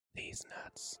These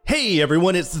nuts. Hey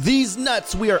everyone, it's These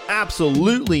Nuts. We are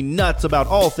absolutely nuts about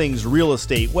all things real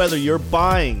estate. Whether you're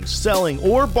buying, selling,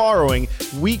 or borrowing,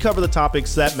 we cover the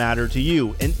topics that matter to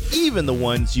you, and even the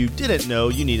ones you didn't know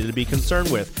you needed to be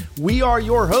concerned with. We are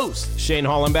your hosts, Shane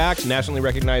Hollenbach, nationally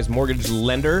recognized mortgage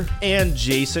lender. And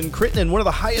Jason Crittenden, one of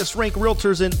the highest ranked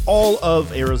realtors in all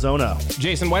of Arizona.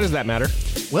 Jason, why does that matter?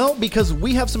 Well, because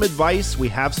we have some advice, we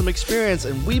have some experience,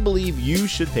 and we believe you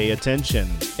should pay attention.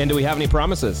 And do we have any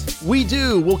promises? We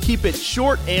do. We'll keep it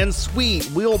short and sweet.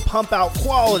 We'll pump out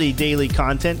quality daily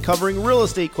content covering real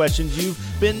estate questions you've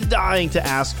been dying to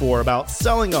ask for about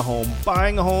selling a home,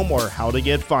 buying a home, or how to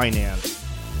get financed.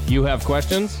 You have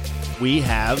questions? We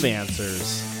have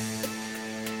answers.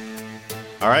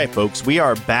 All right, folks, we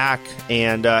are back.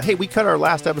 And hey, we cut our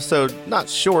last episode not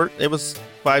short. It was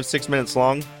 5-6 minutes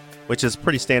long, which is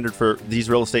pretty standard for these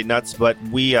real estate nuts. But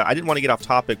I didn't want to get off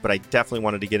topic, but I definitely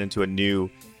wanted to get into a new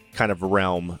kind of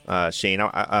realm, Shane.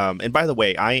 And by the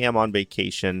way, I am on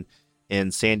vacation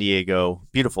in San Diego,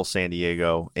 beautiful San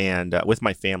Diego, and with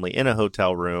my family in a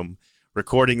hotel room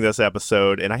recording this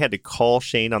episode. And I had to call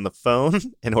Shane on the phone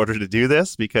in order to do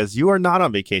this because you are not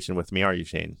on vacation with me, are you,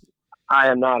 Shane? I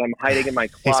am not. I'm hiding in my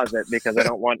closet because I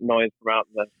don't want noise from out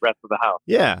in the rest of the house.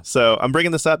 Yeah, so I'm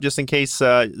bringing this up just in case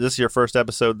this is your first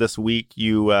episode this week.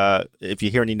 If you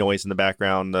hear any noise in the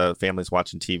background, the family's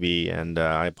watching TV, and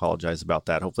I apologize about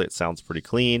that. Hopefully it sounds pretty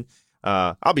clean.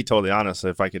 I'll be totally honest.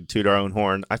 If I could toot our own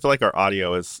horn, I feel like our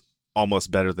audio is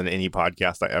almost better than any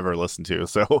podcast I ever listened to.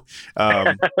 So,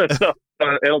 so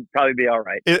it'll probably be all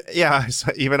right.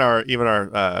 Even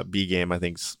our B game, I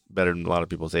think, is better than a lot of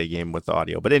people's A game with the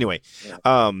audio. But anyway,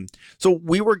 so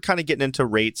we were kind of getting into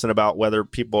rates and about whether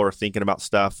people are thinking about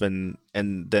stuff, and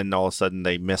then all of a sudden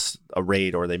they miss a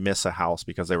rate or they miss a house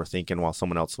because they were thinking while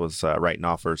someone else was writing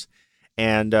offers.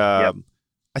 And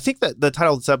I think that the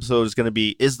title of this episode is going to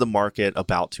be, is the market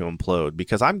about to implode?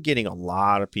 Because I'm getting a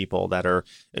lot of people that are,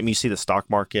 you see the stock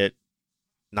market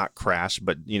not crash,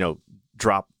 but,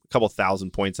 drop a couple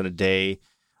thousand points in a day.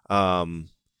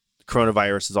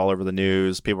 Coronavirus is all over the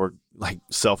news. People are like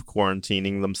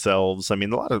self-quarantining themselves. I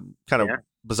mean, a lot of kind of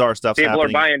bizarre stuff happening. People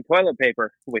are buying toilet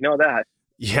paper. We know that.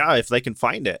 Yeah, if they can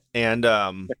find it. And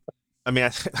I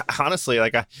mean, honestly,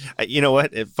 like, you know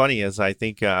what? Funny is, I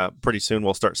think pretty soon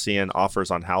we'll start seeing offers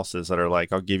on houses that are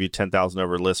like, I'll give you $10,000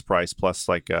 over list price plus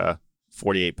like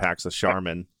 48 packs of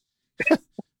Charmin.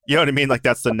 You know what I mean? Like,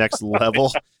 that's the next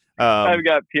level. I've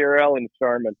got Purell and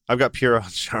Charmin. I've got Purell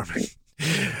and Charmin.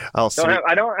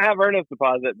 I don't have earnest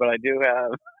deposit, but I do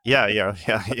have. Yeah.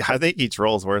 I think each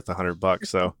roll's worth $100.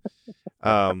 So,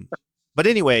 but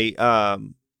anyway,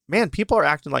 man, people are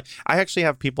acting like, I actually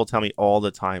have people tell me all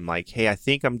the time, like, hey, I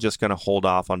think I'm just going to hold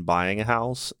off on buying a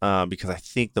house because I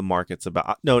think the market's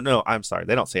about, no, I'm sorry.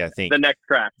 They don't say I think. The next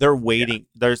crash. They're waiting.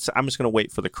 I'm just going to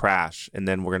wait for the crash and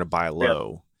then we're going to buy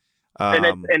low.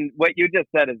 And what you just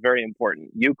said is very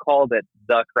important. You called it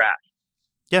the crash.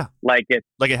 Yeah. Like it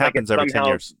happens every 10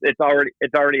 years. It's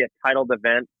already a titled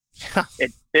event.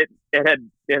 It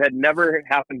had never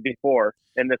happened before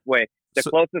in this way. The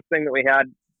closest thing that we had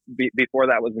before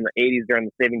that was in the 80s during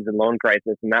the savings and loan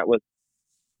crisis, and that was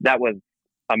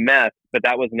a mess, but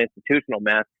that was an institutional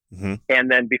mess. Mm-hmm.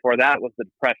 And then before that was the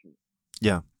Depression.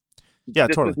 Yeah,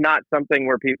 this totally. is not something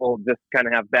where people just kind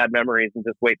of have bad memories and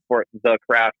just wait for the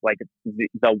crash like it's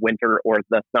the winter or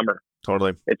the summer.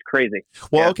 Totally. It's crazy.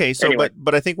 Well, okay. So, anyway.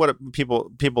 but I think what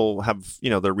people have,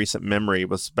 their recent memory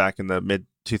was back in the mid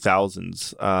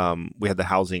 2000s. We had the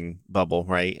housing bubble,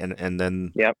 right? And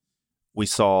then we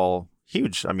saw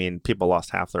huge. I mean, people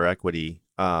lost half their equity.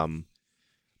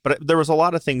 But there was a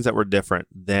lot of things that were different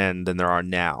then than there are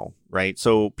now, right?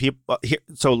 So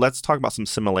so let's talk about some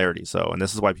similarities, though, and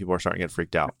this is why people are starting to get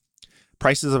freaked out.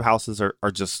 Prices of houses are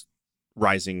just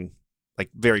rising like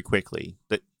very quickly.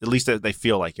 At least they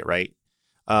feel like it, right?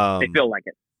 They feel like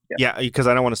it. Yeah, because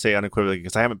I don't want to say unequivocally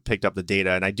because I haven't picked up the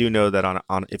data, and I do know that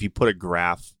on if you put a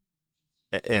graph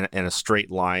in a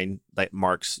straight line that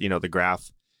marks, the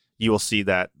graph, you will see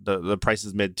that the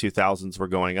prices mid 2000s were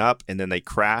going up, and then they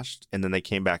crashed, and then they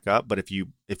came back up. But if you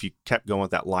kept going with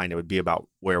that line, it would be about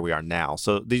where we are now.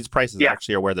 So these prices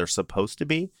actually are where they're supposed to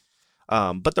be.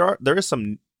 But there is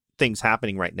some things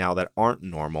happening right now that aren't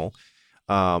normal,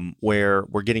 where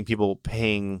we're getting people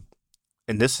paying,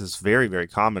 and this is very, very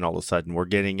common all of a sudden. We're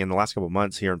getting, in the last couple of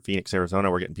months here in Phoenix, Arizona,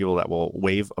 we're getting people that will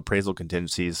waive appraisal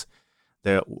contingencies.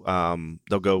 They'll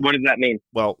go. What does that mean?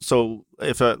 Well, so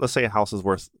if let's say a house is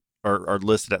worth are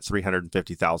listed at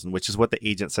 $350,000, which is what the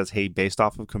agent says, hey, based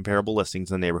off of comparable listings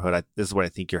in the neighborhood, this is what I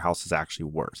think your house is actually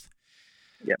worth.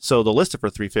 Yep. So they'll list it for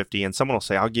 $350,000, and someone will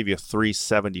say, I'll give you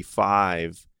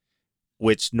 $375,000,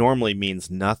 which normally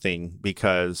means nothing,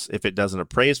 because if it doesn't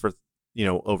appraise for,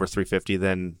 over 350,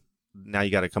 then now you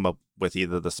got to come up with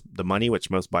either the money, which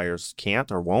most buyers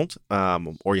can't or won't,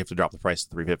 or you have to drop the price to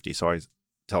 350. So I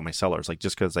tell my sellers, like,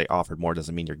 just because they offered more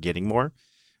doesn't mean you're getting more.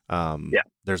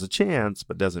 There's a chance,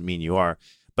 but doesn't mean you are.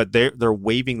 But they're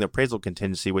waiving the appraisal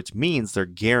contingency, which means they're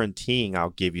guaranteeing I'll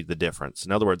give you the difference.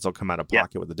 In other words, they'll come out of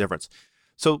pocket with the difference.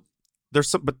 So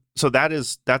that's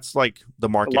like the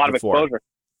market a lot before. of exposure.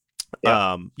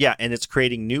 And it's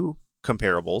creating new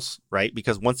comparables, right?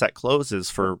 Because once that closes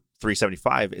for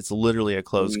 375, it's literally a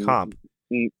closed comp.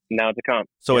 Now it's a comp.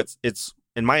 So it's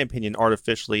in my opinion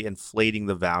artificially inflating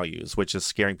the values, which is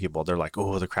scaring people. They're like,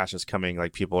 oh, the crash is coming.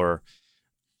 Like, people are,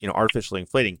 artificially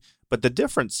inflating. But the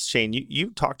difference, Shane,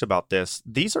 you talked about this.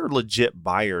 These are legit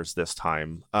buyers this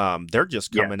time. They're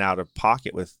just coming out of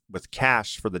pocket with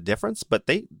cash for the difference, but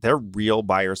they're real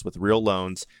buyers with real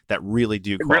loans that really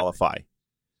do qualify.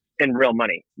 In real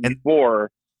money. And before.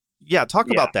 Yeah, talk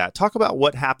about that. Talk about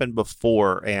what happened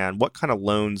before and what kind of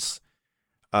loans.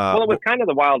 Well, it was kind of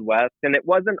the Wild West, and it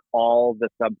wasn't all the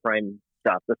subprime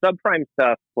stuff. The subprime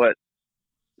stuff was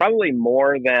probably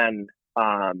more than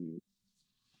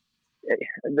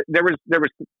there was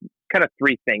kind of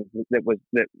three things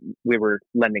that we were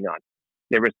lending on.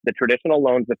 There was the traditional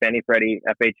loans, the Fannie Freddie,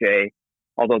 FHA,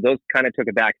 although those kind of took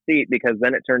a back seat because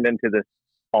then it turned into this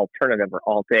alternative or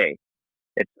Alt-A.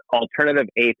 It's alternative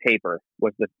A paper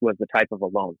was the type of a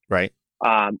loan, right?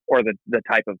 Or the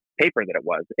type of paper that it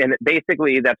was, and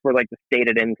basically that's where like the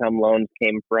stated income loans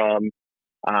came from,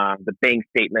 the bank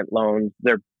statement loans.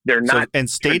 They're not. And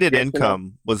stated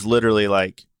income was literally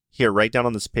like, here, write down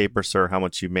on this paper, sir, how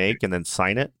much you make, and then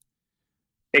sign it.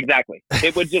 Exactly.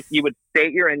 It would you would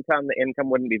state your income. The income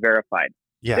wouldn't be verified.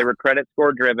 Yeah. They were credit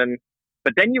score driven,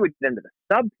 but then you would get into the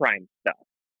subprime stuff,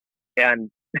 and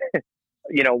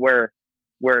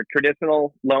where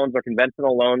traditional loans or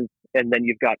conventional loans, and then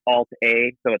you've got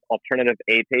Alt-A, so it's alternative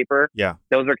A paper. Yeah.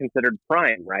 Those are considered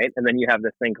prime, right? And then you have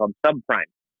this thing called subprime.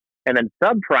 And then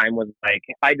subprime was like,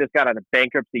 I just got out of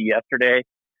bankruptcy yesterday.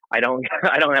 I don't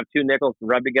have two nickels to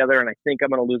rub together, and I think I'm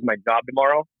going to lose my job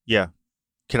tomorrow. Yeah.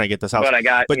 Can I get this house? But I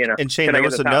got, and Shane, there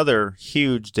was another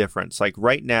huge difference. Like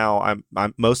right now, I'm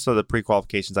most of the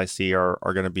pre-qualifications I see are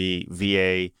going to be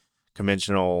VA,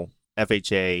 conventional,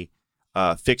 FHA,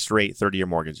 fixed rate 30-year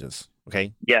mortgages.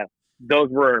 Okay. Yeah. Those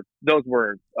were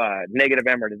negative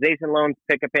amortization loans,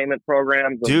 pick-a payment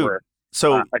programs. Those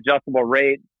were adjustable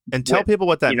rate. And tell people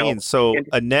what that means. So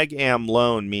a neg am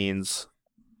loan means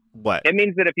what? It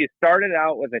means that if you started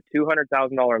out with a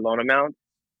 $200,000 loan amount,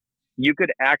 you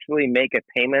could actually make a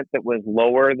payment that was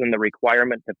lower than the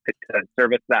requirement to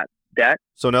service that debt.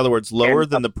 So in other words, lower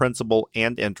than the principal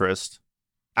and interest.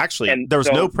 Actually, there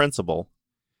was no principal.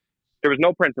 There was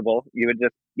no principal. You would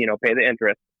just, pay the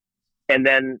interest. And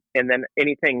then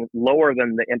anything lower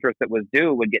than the interest that was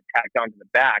due would get tacked onto the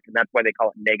back, and that's why they call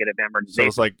it negative amortization. So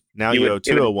it's like now you owe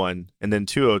 201 and then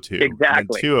 202 exactly, and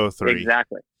then 203.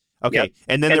 Exactly. Okay, yep.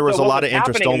 And then there was a lot of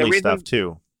interest only stuff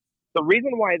too. The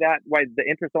reason why the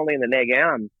interest only and the neg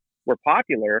am were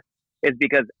popular is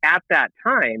because at that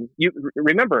time, you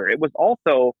remember, it was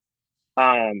also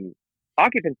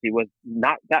occupancy was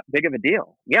not that big of a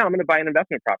deal. Yeah, I'm going to buy an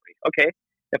investment property. Okay.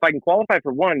 If I can qualify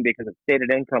for one because of stated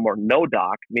income or no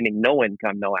doc, meaning no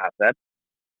income, no assets,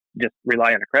 just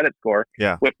rely on a credit score.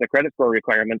 Yeah. Which the credit score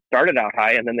requirements started out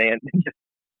high and then they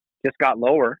just got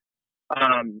lower.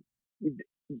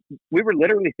 We were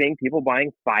literally seeing people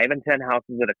buying 5 and 10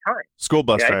 houses at a time. School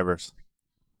bus drivers.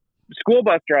 School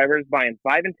bus drivers buying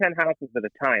 5 and 10 houses at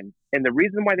a time. And the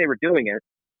reason why they were doing it,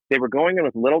 they were going in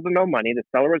with little to no money. The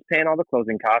seller was paying all the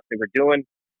closing costs. They were doing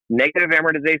negative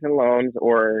amortization loans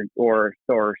or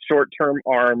short-term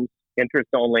ARMs, interest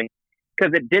only,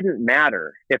 because it didn't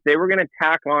matter. If they were going to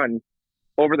tack on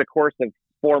over the course of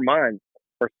 4 months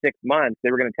or 6 months,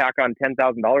 they were going to tack on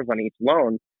 $10,000 on each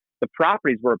loan. The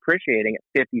properties were appreciating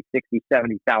at $50,000,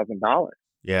 $60,000, $70,000.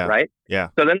 Yeah. Right. Yeah.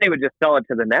 So then they would just sell it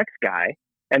to the next guy,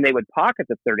 and they would pocket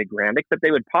the $30,000, except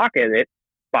they would pocket it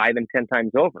 5 and 10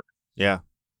 times over. Yeah.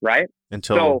 Right.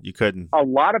 Until you couldn't. A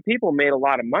lot of people made a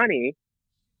lot of money,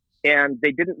 and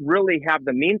they didn't really have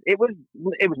the means. It was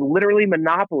literally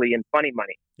monopoly and funny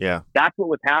money. Yeah. That's what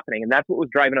was happening, and that's what was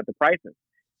driving up the prices,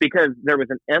 because there was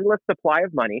an endless supply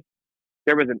of money.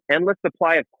 There was an endless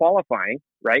supply of qualifying,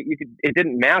 right? It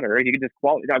didn't matter. You could just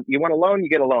qualify. You want a loan, you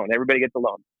get a loan. Everybody gets a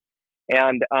loan.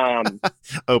 And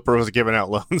Oprah was giving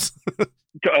out loans.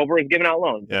 Oprah was giving out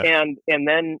loans. Yeah. And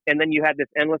then you had this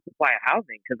endless supply of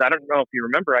housing, because I don't know if you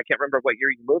remember, I can't remember what year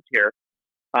you moved here.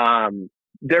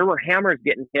 There were hammers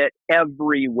getting hit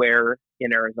everywhere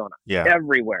in Arizona. Yeah.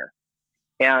 Everywhere.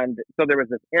 And so there was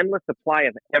this endless supply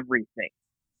of everything.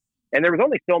 And there was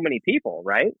only so many people,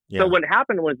 right? Yeah. So what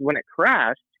happened was when it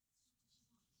crashed,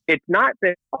 it's not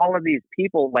that all of these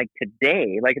people, like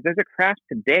today, like if there's a crash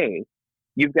today,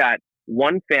 you've got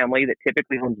one family that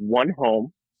typically owns one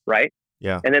home, right?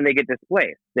 Yeah. And then they get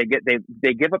displaced. They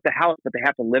give up the house, but they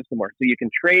have to live somewhere. So you can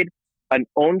trade an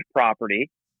owned property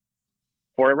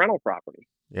for a rental property.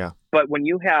 Yeah. But when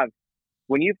you've got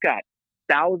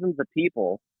thousands of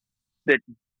people that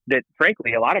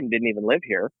frankly, a lot of them didn't even live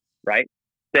here, right?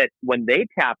 That when they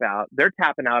tap out, they're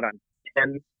tapping out on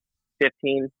 10,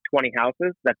 15, 20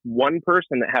 houses. That's one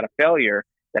person that had a failure.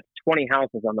 That's 20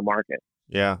 houses on the market.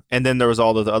 Yeah. And then there was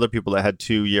all those other people that had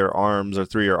 2-year arms or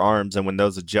 3-year arms. And when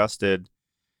those adjusted,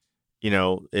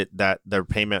 that their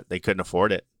payment, they couldn't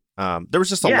afford it. There was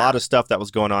just a lot of stuff that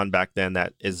was going on back then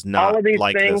that is not all of these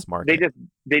like things, this market.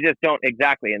 They just don't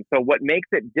exactly. And so what makes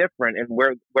it different, and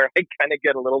where I kind of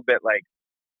get a little bit like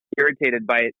irritated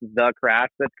by the crash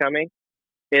that's coming,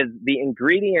 is the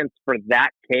ingredients for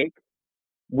that cake.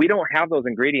 We don't have those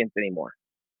ingredients anymore.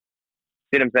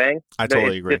 See what I'm saying? I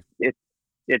totally agree. It's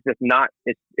just not.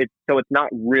 So it's not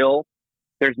real.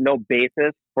 There's no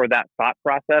basis for that thought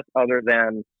process other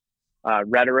than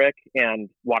rhetoric and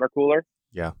water cooler.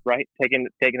 Yeah. Right. Taking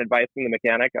advice from the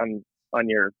mechanic on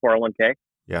your 401k.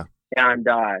 Yeah. And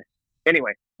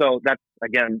anyway, so that's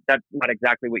not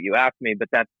exactly what you asked me, but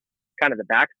that's kind of the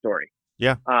backstory.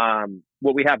 Yeah.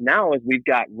 What we have now is we've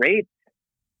got rates.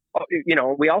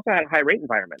 We also had a high rate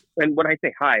environment. And when I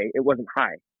say high, it wasn't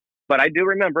high. But I do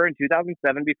remember in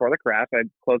 2007, before the crash, I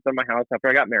closed on my house after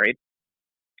I got married.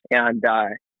 And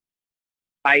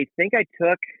I think I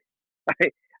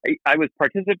was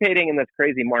participating in this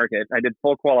crazy market. I did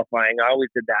full qualifying. I always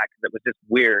did that because it was just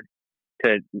weird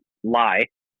to lie.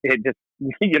 It just,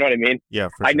 you know what I mean? Yeah.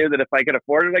 I knew that if I could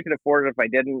afford it, I could afford it. If I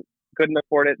couldn't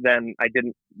afford it, then I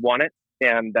didn't want it.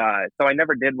 And so I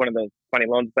never did one of those funny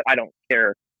loans, but I don't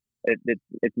care.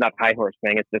 It's not a high horse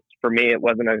thing. It's just, for me, it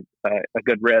wasn't a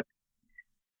good risk.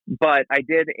 But I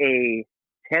did a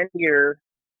 10-year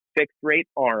fixed rate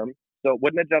ARM. So it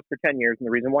wouldn't adjust for 10 years. And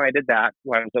the reason why I did that,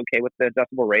 why I was okay with the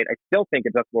adjustable rate, I still think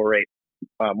adjustable rate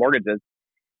mortgages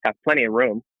have plenty of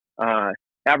room.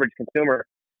 Average consumer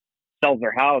sells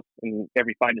their house in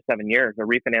every 5 to 7 years, or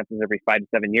refinances every 5 to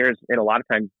 7 years, and a lot of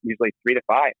times usually 3 to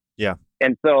 5. Yeah.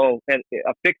 And so a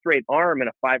fixed rate ARM in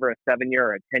a 5 or a 7 year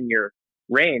or a 10-year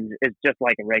range is just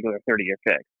like a regular 30-year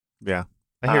fix. Yeah.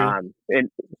 I hear you.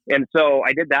 And so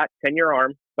I did that 10-year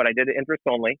ARM, but I did it interest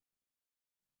only,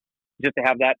 just to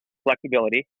have that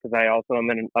flexibility, because I also am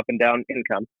in an up and down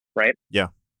income, right? Yeah.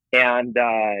 And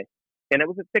it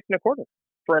was at 6.25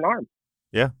 for an ARM.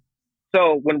 Yeah.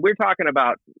 So when we're talking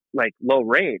about like low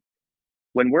rates,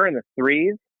 when we're in the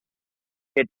 3s,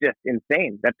 it's just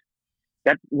insane. That's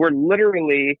we're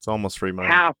literally, it's almost free money.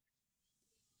 Half.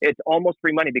 It's almost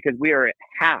free money because we are at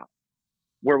half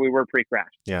where we were pre-crash.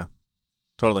 Yeah.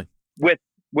 Totally. With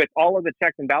all of the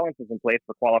checks and balances in place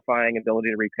for qualifying,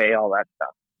 ability to repay, all that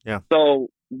stuff. Yeah. So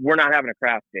we're not having a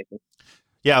crash, Jason.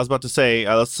 Yeah, I was about to say,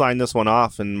 let's sign this one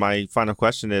off. And my final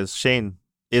question is, Shane,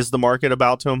 is the market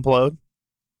about to implode?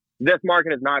 This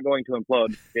market is not going to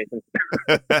implode, Jason.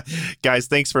 Guys,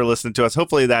 thanks for listening to us.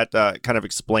 Hopefully that kind of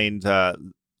explained,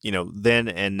 then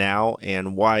and now,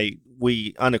 and why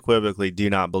we unequivocally do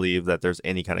not believe that there's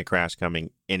any kind of crash coming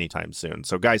anytime soon.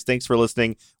 So, guys, thanks for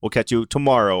listening. We'll catch you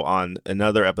tomorrow on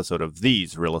another episode of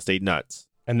These Real Estate Nuts.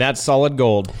 And that's solid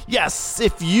gold. Yes,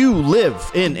 if you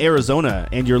live in Arizona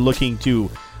and you're looking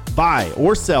to buy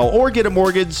or sell or get a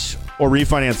mortgage or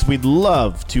refinance, we'd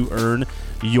love to earn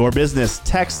your business.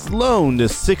 Text LOAN to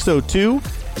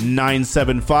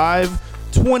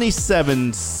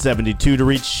 602-975-2772 to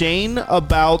reach Shane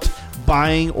about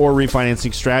buying or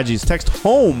refinancing strategies. Text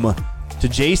HOME to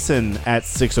Jason at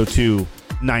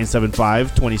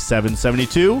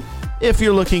 602-975-2772 if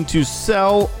you're looking to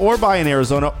sell or buy in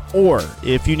Arizona, or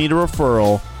if you need a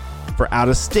referral for out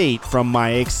of state from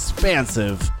my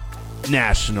expansive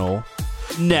national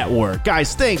network.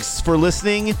 Guys, thanks for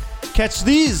listening. Catch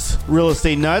these real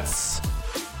estate nuts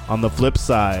on the flip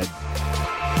side.